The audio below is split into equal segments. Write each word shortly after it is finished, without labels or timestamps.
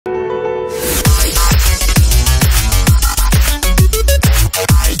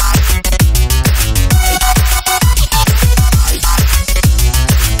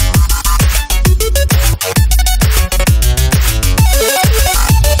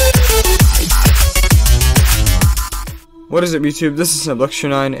What is up, YouTube? This is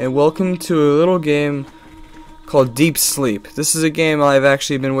Lecture9 and welcome to a little game called Deep Sleep. This is a game I've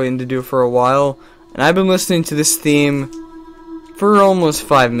actually been waiting to do for a while, and I've been listening to this theme for almost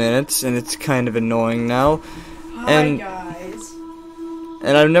 5 minutes, and it's kind of annoying now. Hi guys.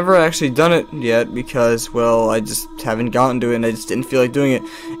 And I've never actually done it yet because, well, I just haven't gotten to it and I just didn't feel like doing it.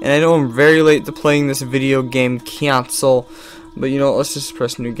 And I know I'm very late to playing this video game console, but you know what, let's just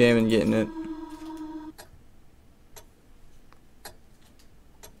press new game and get in it.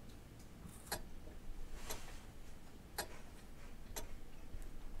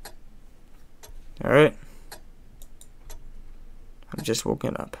 Alright. I've just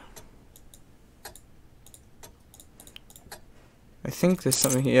woken up. I think there's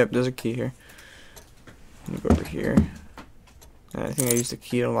something here. Yep, there's a key here. Let me go over here. And I think I used the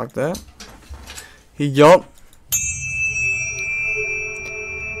key to unlock that. Yup.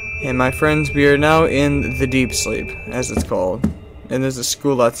 And my friends, we are now in the deep sleep, as it's called. And there's a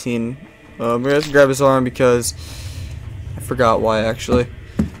school Latin. We're gonna have to grab his arm because I forgot why actually.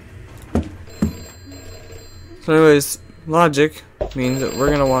 So anyways, logic means that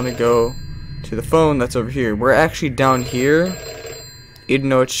we're gonna want to go to the phone that's over here. We're actually down here, even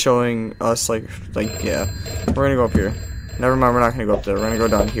though it's showing us like yeah. We're gonna go up here. Never mind, we're not gonna go up there. We're gonna go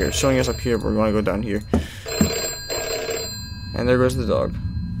down here. It's showing us up here, but we're gonna go down here. And there goes the dog.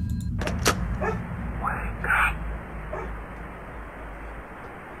 Wake up.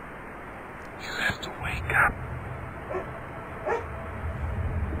 You have to wake up.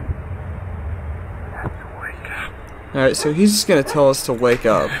 Alright, so he's just gonna tell us to wake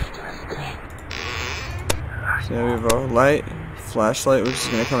up. So we have a light, flashlight, which is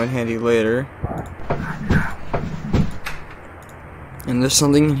gonna come in handy later. And there's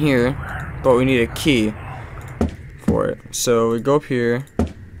something in here, but we need a key for it. So we go up here,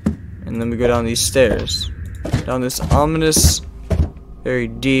 and then we go down these stairs. Down this ominous, very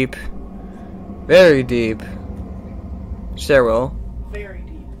deep stairwell. Very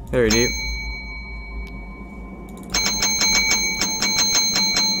deep. Very deep.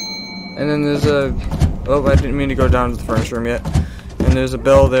 And then there's a... Oh, I didn't mean to go down to the furnace room yet. And there's a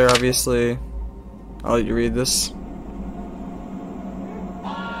bell there, obviously. I'll let you read this.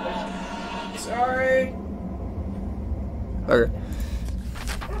 Sorry. Okay.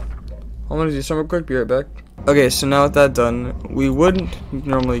 I'm gonna do something real quick, be right back. Okay, so now with that done, we wouldn't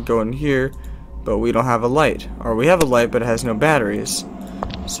normally go in here, but we don't have a light. Or we have a light, but it has no batteries.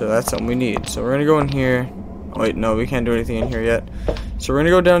 So that's something we need. So we're gonna go in here. Oh, wait, no, we can't do anything in here yet. So we're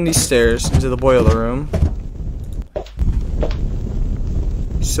gonna go down these stairs into the boiler room.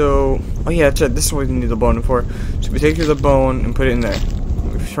 So, oh yeah, that's right, this is what we need the bone for. So we take the bone and put it in there.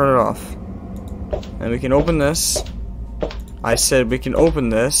 We turn it off. And we can open this. I said we can open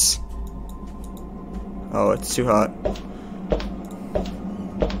this. Oh, it's too hot.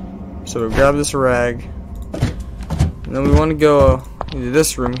 So we grab this rag. And then we want to go into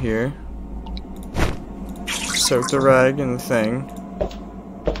this room here. Soak the rag in the thing.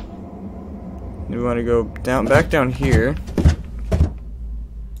 And we want to go back down here.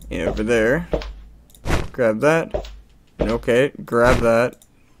 And over there. Grab that. And okay, grab that.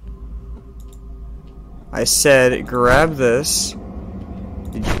 I said grab this.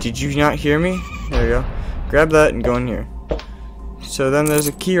 Did you not hear me? There we go. Grab that and go in here. So then there's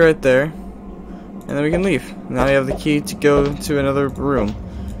a key right there. And then we can leave. Now we have the key to go to another room.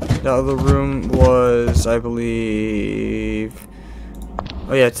 The other room was, I believe...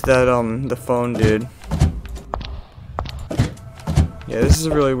 Oh yeah, it's that, the phone dude. Yeah, this is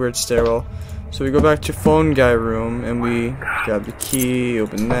a really weird stairwell. So we go back to phone guy room, and we grab the key,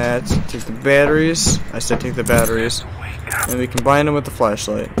 open that, take the batteries. I said take the batteries. And we combine them with the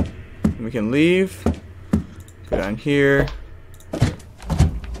flashlight. And we can leave. Go down here.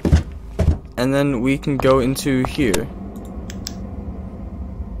 And then we can go into here.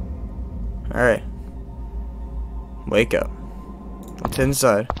 Alright. Wake up. What's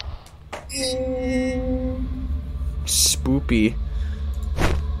inside? Spoopy.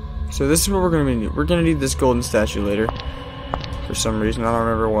 So this is what we're gonna need. We're gonna need this golden statue later. For some reason, I don't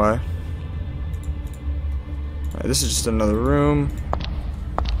remember why. Alright, this is just another room.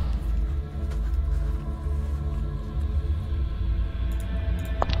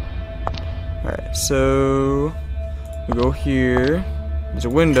 Alright, so we go here. There's a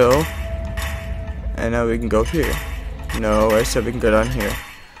window. And now we can go here. No, I said we can go down here.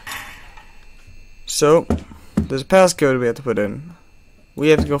 So, there's a passcode we have to put in. We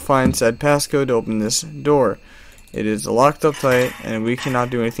have to go find said passcode to open this door. It is locked up tight, and we cannot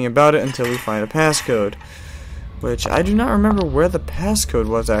do anything about it until we find a passcode. Which, I do not remember where the passcode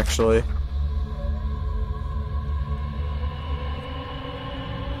was, actually.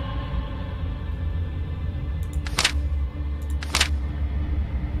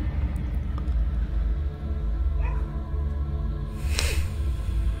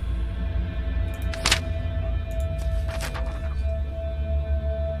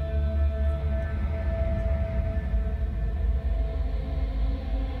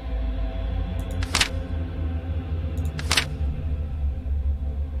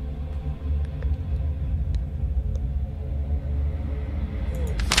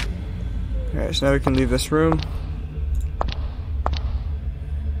 Alright, so now we can leave this room.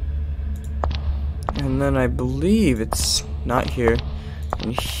 And then I believe it's not here.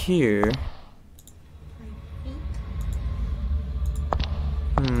 And here.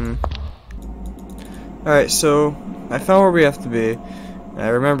 Alright, so I found where we have to be. I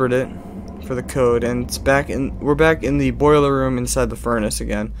remembered it for the code, and it's we're back in the boiler room inside the furnace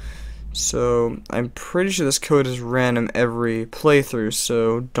again. So I'm pretty sure this code is random every playthrough,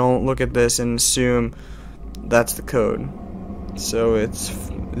 so don't look at this and assume that's the code. So it's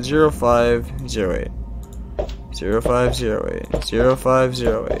 0508 0508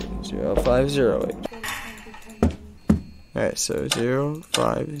 0508 0508. Alright, so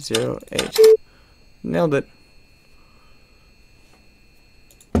 0508. Nailed it.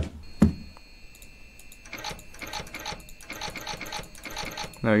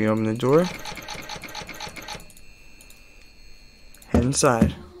 Now you open the door. Head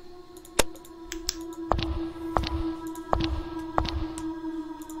inside.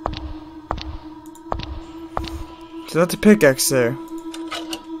 So that's a pickaxe there.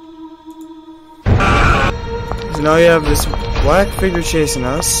 So now you have this black figure chasing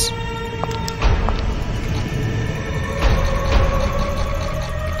us.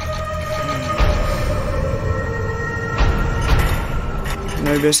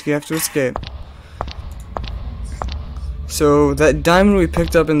 Now you basically have to escape. So that diamond we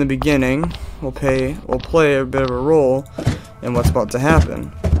picked up in the beginning will play a bit of a role in what's about to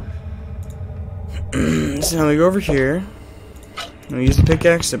happen. So now we go over here and we use the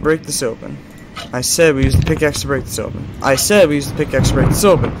pickaxe to break this open. I said we use the pickaxe to break this open. I said we use the pickaxe to break this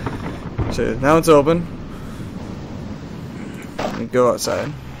open. So now it's open. We go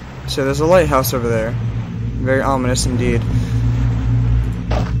outside. So there's a lighthouse over there. Very ominous indeed.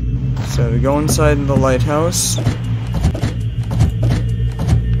 So we go inside the lighthouse.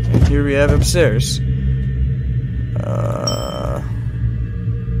 And here we have upstairs.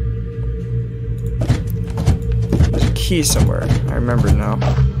 There's a key somewhere. I remember now.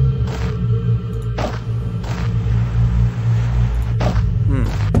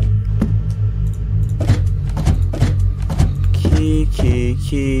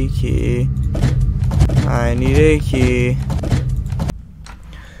 Key. I need a key.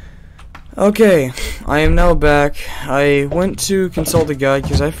 Okay, I am now back. I went to consult a guide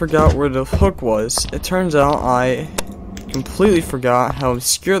because I forgot where the hook was. It turns out I completely forgot how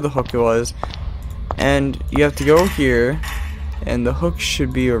obscure the hook was. And you have to go here, and the hook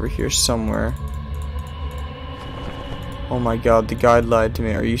should be over here somewhere. Oh my god, the guide lied to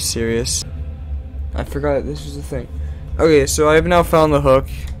me. Are you serious? I forgot this was the thing. Okay, so I have now found the hook.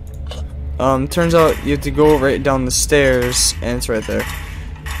 Turns out you have to go right down the stairs, and it's right there.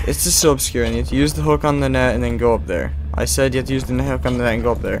 It's just so obscure, and you have to use the hook on the net and then go up there. I said you have to use the hook on the net and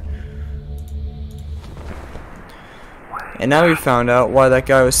go up there. And now we found out why that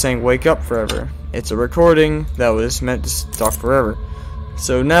guy was saying wake up forever. It's a recording that was meant to talk forever.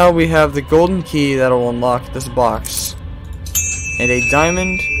 So now we have the golden key that will unlock this box. And a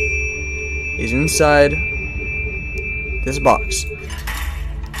diamond is inside this box.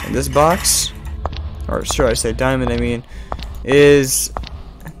 And this box, or should I say diamond, I mean, is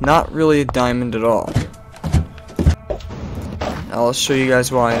not really a diamond at all. I'll show you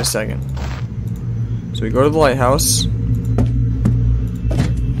guys why in a second. So we go to the lighthouse.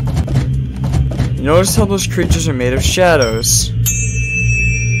 You notice how those creatures are made of shadows.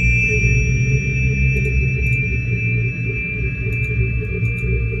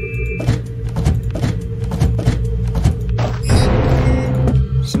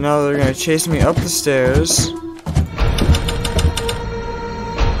 So now they're gonna chase me up the stairs.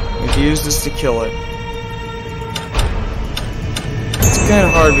 Use this to kill it. It's kind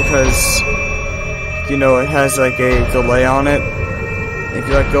of hard because, you know, it has like a delay on it. If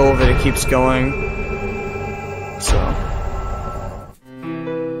you let go of it, it keeps going. So.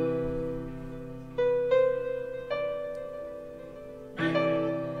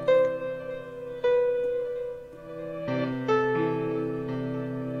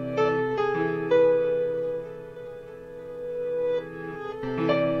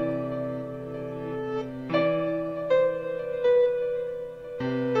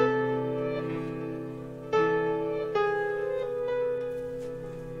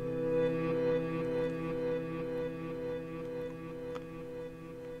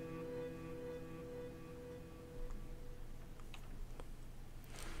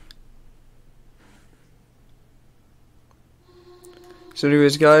 So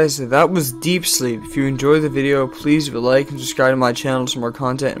anyways guys, that was Deep Sleep. If you enjoyed the video, please leave a like and subscribe to my channel for more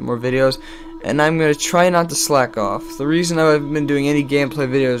content and more videos. And I'm going to try not to slack off. The reason I haven't been doing any gameplay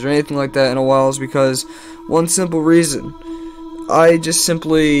videos or anything like that in a while is because one simple reason. I just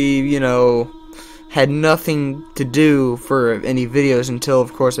simply, you know, had nothing to do for any videos until,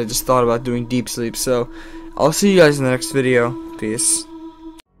 of course, I just thought about doing Deep Sleep. So, I'll see you guys in the next video. Peace.